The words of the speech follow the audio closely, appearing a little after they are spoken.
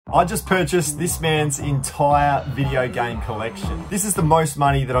I just purchased this man's entire video game collection. This is the most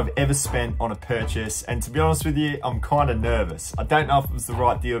money that I've ever spent on a purchase, and to be honest with you, I'm kind of nervous. I don't know if it was the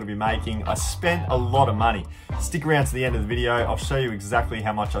right deal to be making. I spent a lot of money. Stick around to the end of the video. I'll show you exactly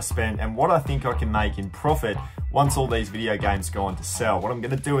how much I spent and what I think I can make in profit once all these video games go on to sell. What I'm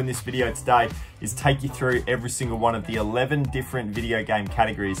going to do in this video today is take you through every single one of the 11 different video game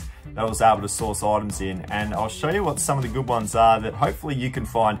categories that I was able to source items in, and I'll show you what some of the good ones are that hopefully you can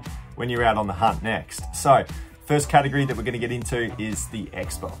find when you're out on the hunt next. So, first category that we're going to get into is the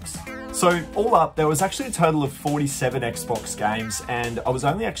Xbox. So all up, there was actually a total of 47 Xbox games, and I was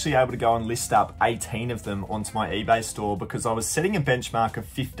only actually able to go and list up 18 of them onto my eBay store because I was setting a benchmark of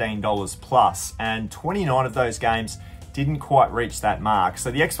 $15 plus, and 29 of those games didn't quite reach that mark.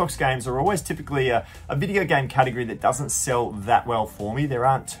 So the Xbox games are always typically a video game category that doesn't sell that well for me. There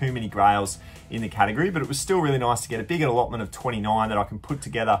aren't too many grails in the category, but it was still really nice to get a big allotment of 29 that I can put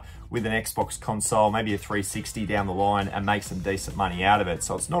together with an Xbox console, maybe a 360 down the line, and make some decent money out of it.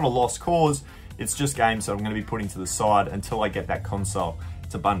 So it's not a lost cause, it's just games that I'm going to be putting to the side until I get that console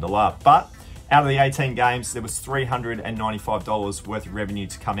to bundle up. But out of the 18 games, there was $395 worth of revenue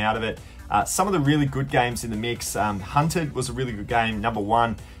to come out of it. Some of the really good games in the mix, Hunted was a really good game, number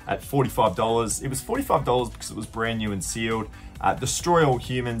one at $45. It was $45 because it was brand new and sealed. Destroy All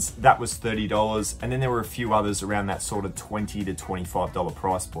Humans, that was $30. And then there were a few others around that sort of $20 to $25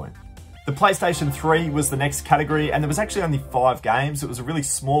 price point. The PlayStation 3 was the next category, and there was actually only 5 games. It was a really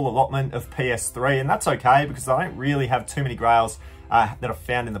small allotment of PS3, and that's okay because I don't really have too many grails that I've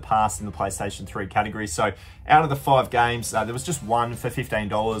found in the past in the PlayStation 3 category. So out of the 5 games, there was just one for $15,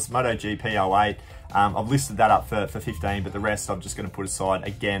 MotoGP 08. I've listed that up for 15, but the rest I'm just going to put aside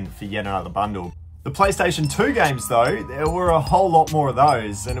again for yet another bundle. The PlayStation 2 games though, there were a whole lot more of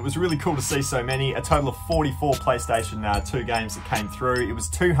those, and it was really cool to see so many. A total of 44 PlayStation 2 games that came through. It was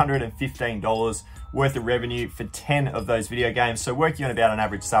 $215 worth of revenue for 10 of those video games, so working on about an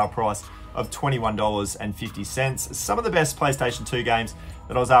average sale price of $21.50. Some of the best PlayStation 2 games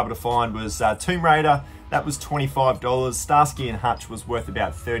that I was able to find was Tomb Raider, that was $25. Starsky and Hutch was worth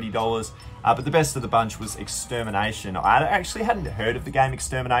about $30. But the best of the bunch was Extermination. I actually hadn't heard of the game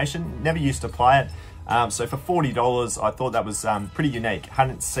Extermination, never used to play it. So for $40, I thought that was pretty unique.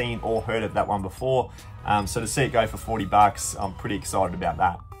 Hadn't seen or heard of that one before. So to see it go for 40 bucks, I'm pretty excited about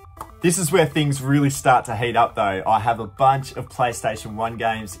that. This is where things really start to heat up though. I have a bunch of PlayStation 1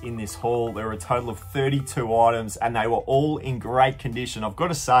 games in this haul. There were a total of 32 items and they were all in great condition. I've got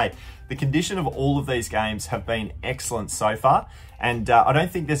to say, the condition of all of these games have been excellent so far. And I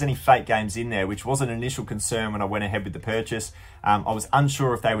don't think there's any fake games in there, which was an initial concern when I went ahead with the purchase. I was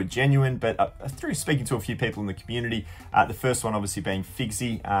unsure if they were genuine, but through speaking to a few people in the community, the first one obviously being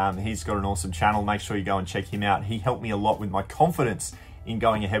Figsy. He's got an awesome channel. Make sure you go and check him out. He helped me a lot with my confidence in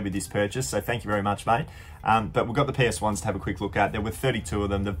going ahead with this purchase, so thank you very much, mate. But we've got the PS1s to have a quick look at. There were 32 of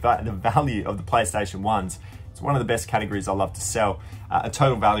them. The value of the PlayStation 1s, it's one of the best categories I love to sell. A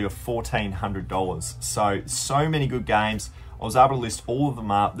total value of $1,400. So many good games. I was able to list all of them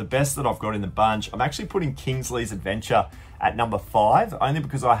up. The best that I've got in the bunch, I'm actually putting Kingsley's Adventure at number 5, only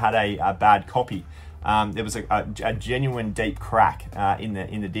because I had a bad copy. There was a genuine deep crack in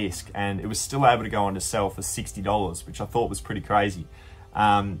the disc, and it was still able to go on to sell for $60, which I thought was pretty crazy.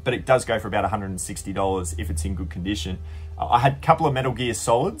 But it does go for about $160 if it's in good condition. I had a couple of Metal Gear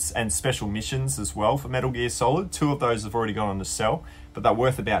Solids and special missions as well for Metal Gear Solid. 2 of those have already gone on to sell, but they're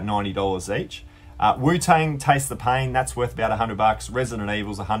worth about $90 each. Wu-Tang Taste the Pain, that's worth about $100. Resident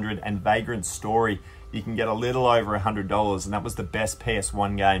Evil's $100, and Vagrant Story, you can get a little over $100, and that was the best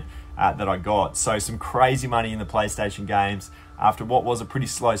PS1 game that I got. So some crazy money in the PlayStation games. After what was a pretty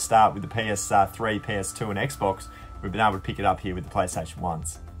slow start with the PS3, PS2, and Xbox, we've been able to pick it up here with the PlayStation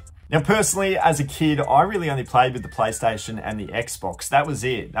 1s. Now, personally, as a kid, I really only played with the PlayStation and the Xbox. That was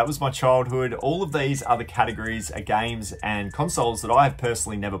it. That was my childhood. All of these other categories are games and consoles that I have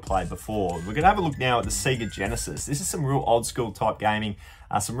personally never played before. We're going to have a look now at the Sega Genesis. This is some real old school type gaming,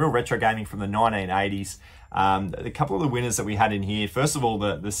 some real retro gaming from the 1980s. A couple of the winners that we had in here. First of all,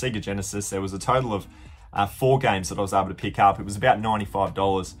 the Sega Genesis, there was a total of 4 games that I was able to pick up. It was about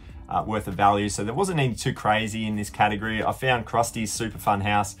 $95 worth of value, so there wasn't anything too crazy in this category. I found Krusty's Super Fun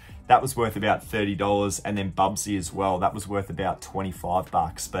House. That was worth about $30, and then Bubsy as well. That was worth about 25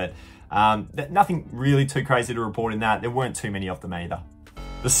 bucks, but nothing really too crazy to report in that. There weren't too many of them either.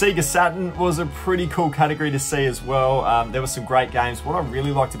 The Sega Saturn was a pretty cool category to see as well. There were some great games. What I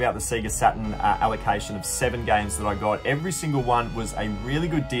really liked about the Sega Saturn allocation of 7 games that I got, every single one was a really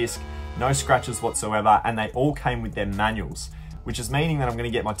good disc, no scratches whatsoever, and they all came with their manuals, which is meaning that I'm going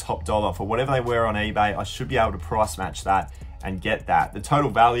to get my top dollar for whatever they were on eBay. I should be able to price match that and get that. The total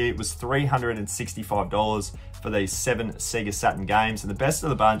value was $365 for these 7 Sega Saturn games. And the best of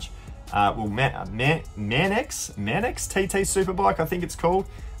the bunch, Manex TT Superbike, I think it's called.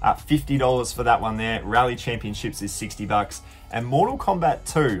 $50 for that one there. Rally Championships is $60. And Mortal Kombat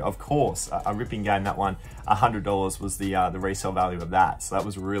 2, of course, a ripping game, that one, $100 was the resale value of that. So that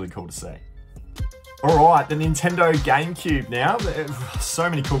was really cool to see. All right, the Nintendo GameCube now. So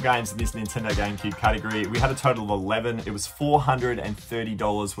many cool games in this Nintendo GameCube category. We had a total of 11. It was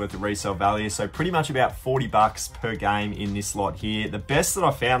 $430 worth of resale value. So pretty much about $40 per game in this lot here. The best that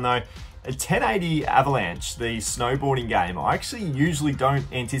I found though, a 1080 Avalanche, the snowboarding game. I actually usually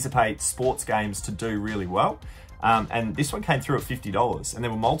don't anticipate sports games to do really well. And this one came through at $50 and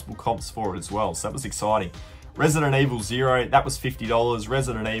there were multiple comps for it as well. So that was exciting. Resident Evil 0, that was $50.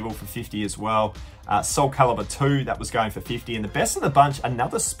 Resident Evil for $50 as well. Soul Calibur 2, that was going for $50. And the best of the bunch,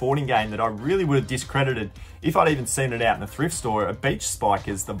 another sporting game that I really would have discredited if I'd even seen it out in the thrift store, a Beach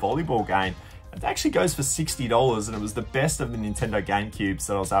Spikers, the volleyball game. It actually goes for $60 and it was the best of the Nintendo GameCubes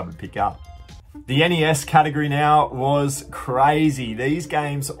that I was able to pick up. The NES category now was crazy. These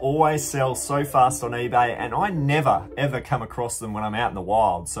games always sell so fast on eBay and I never ever come across them when I'm out in the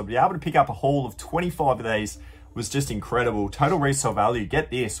wild. So to be able to pick up a haul of 25 of these was just incredible. Total resale value, get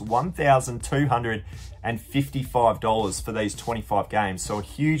this, $1,255 for these 25 games. So a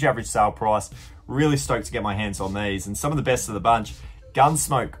huge average sale price. Really stoked to get my hands on these. And some of the best of the bunch,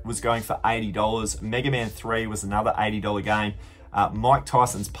 Gunsmoke was going for $80. Mega Man 3 was another $80 game. Mike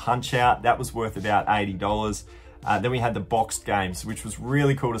Tyson's Punch-Out, that was worth about $80. Then we had the boxed games, which was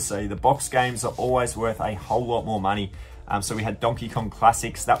really cool to see. The boxed games are always worth a whole lot more money. So we had Donkey Kong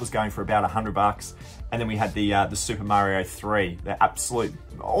Classics, that was going for about $100. And then we had the Super Mario 3, the absolute,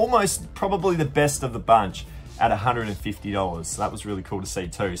 almost probably the best of the bunch at $150. So that was really cool to see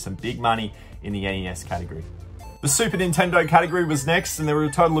too. Some big money in the NES category. The Super Nintendo category was next, and there were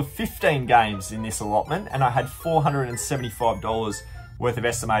a total of 15 games in this allotment, and I had $475 worth of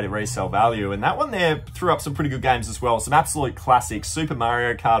estimated resale value. And that one there threw up some pretty good games as well. Some absolute classics. Super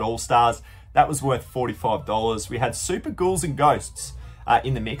Mario Kart All-Stars, that was worth $45. We had Super Ghouls and Ghosts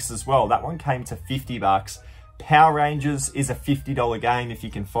in the mix as well. That one came to $50. Power Rangers is a $50 game if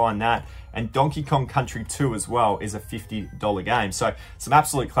you can find that. And Donkey Kong Country 2 as well is a $50 game. So some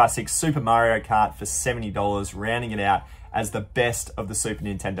absolute classics. Super Mario Kart for $70, rounding it out as the best of the Super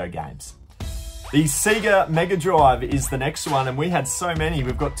Nintendo games. The Sega Mega Drive is the next one, and we had so many.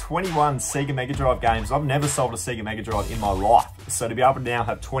 We've got 21 Sega Mega Drive games. I've never sold a Sega Mega Drive in my life. So to be able to now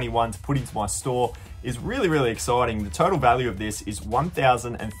have 21 to put into my store is really, really exciting. The total value of this is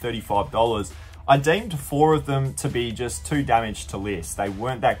 $1,035. I deemed 4 of them to be just too damaged to list. They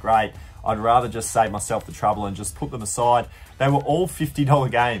weren't that great. I'd rather just save myself the trouble and just put them aside. They were all $50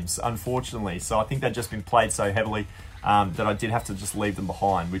 games, unfortunately. So I think they'd just been played so heavily that I did have to just leave them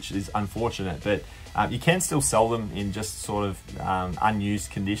behind, which is unfortunate. But you can still sell them in just sort of unused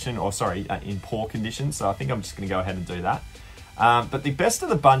condition, or sorry, in poor condition. So I think I'm just going to go ahead and do that. But the best of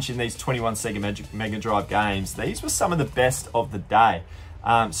the bunch in these 21 Sega Mega Drive games, these were some of the best of the day.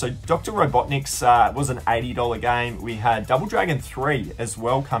 So Dr. Robotnik's was an $80 game. We had Double Dragon 3 as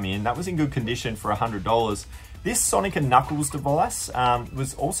well come in. That was in good condition for $100. This Sonic and Knuckles device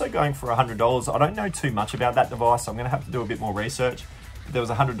was also going for $100. I don't know too much about that device, so I'm going to have to do a bit more research. But there was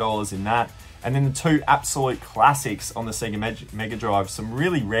 $100 in that. And then the 2 absolute classics on the Sega Mega Drive. Some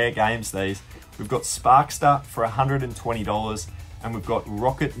really rare games, these. We've got Sparkster for $120. And we've got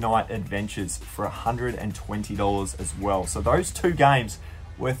Rocket Knight Adventures for $120 as well. So those 2 games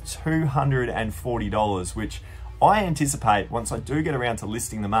worth $240, which I anticipate once I do get around to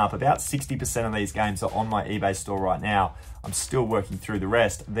listing them up, about 60% of these games are on my eBay store right now. I'm still working through the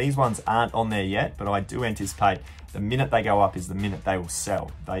rest. These ones aren't on there yet, but I do anticipate the minute they go up is the minute they will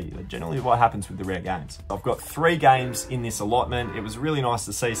sell. They generally what happens with the rare games. I've got 3 games in this allotment. It was really nice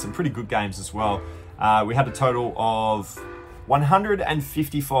to see some pretty good games as well. We had a total of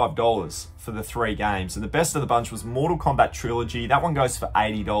 $155 for the 3 games, and the best of the bunch was Mortal Kombat Trilogy. That one goes for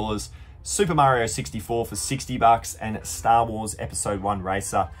 $80. Super Mario 64 for $60, and Star Wars Episode 1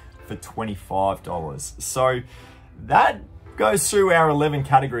 Racer for $25. So that goes through our 11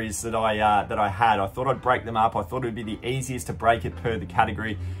 categories that I had. I thought I'd break them up. I thought it would be the easiest to break it per the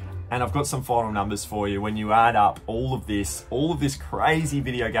category. And I've got some final numbers for you. When you add up all of this crazy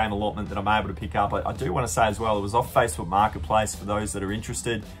video game allotment that I'm able to pick up, I do want to say as well, it was off Facebook Marketplace for those that are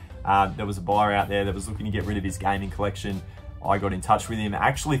interested. There was a buyer out there that was looking to get rid of his gaming collection. I got in touch with him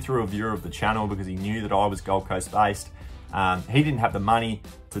actually through a viewer of the channel because he knew that I was Gold Coast based. He didn't have the money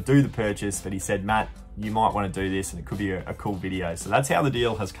to do the purchase, but he said, Matt, you might want to do this and it could be a cool video. So that's how the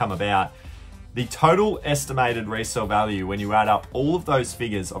deal has come about. The total estimated resale value, when you add up all of those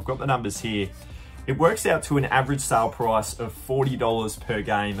figures, I've got the numbers here, it works out to an average sale price of $40 per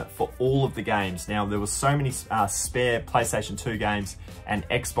game for all of the games. Now, there were so many spare PlayStation 2 games and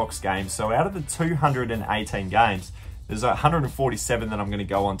Xbox games, so out of the 218 games, there's 147 that I'm going to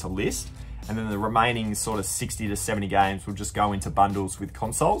go on to list, and then the remaining sort of 60 to 70 games will just go into bundles with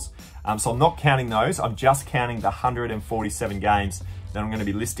consoles. So I'm not counting those, I'm just counting the 147 games that I'm going to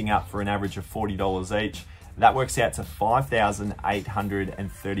be listing up for an average of $40 each. That works out to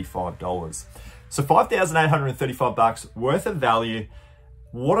 $5,835. So $5,835 worth of value.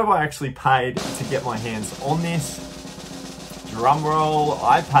 What have I actually paid to get my hands on this? Drum roll,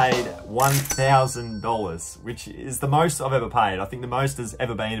 I paid $1,000, which is the most I've ever paid. I think the most has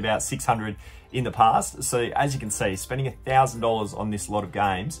ever been about $600 in the past. So as you can see, spending $1,000 on this lot of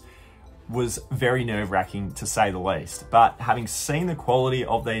games was very nerve-wracking to say the least. But having seen the quality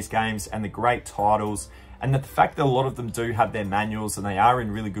of these games and the great titles, and the fact that a lot of them do have their manuals and they are in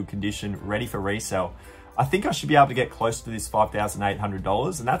really good condition, ready for resale, I think I should be able to get close to this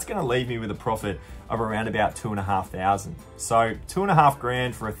 $5,800, and that's gonna leave me with a profit of around about $2,500. So $2,500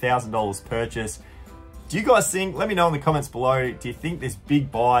 grand for $1,000 purchase. Do you guys think, let me know in the comments below, do you think this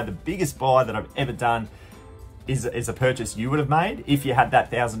big buy, the biggest buy that I've ever done, is a purchase you would have made if you had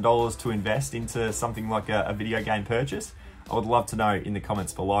that $1,000 to invest into something like a video game purchase? I would love to know in the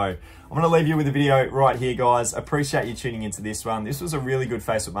comments below. I'm going to leave you with a video right here, guys. Appreciate you tuning into this one. This was a really good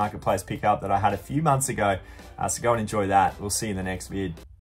Facebook Marketplace pickup that I had a few months ago. So go and enjoy that. We'll see you in the next vid.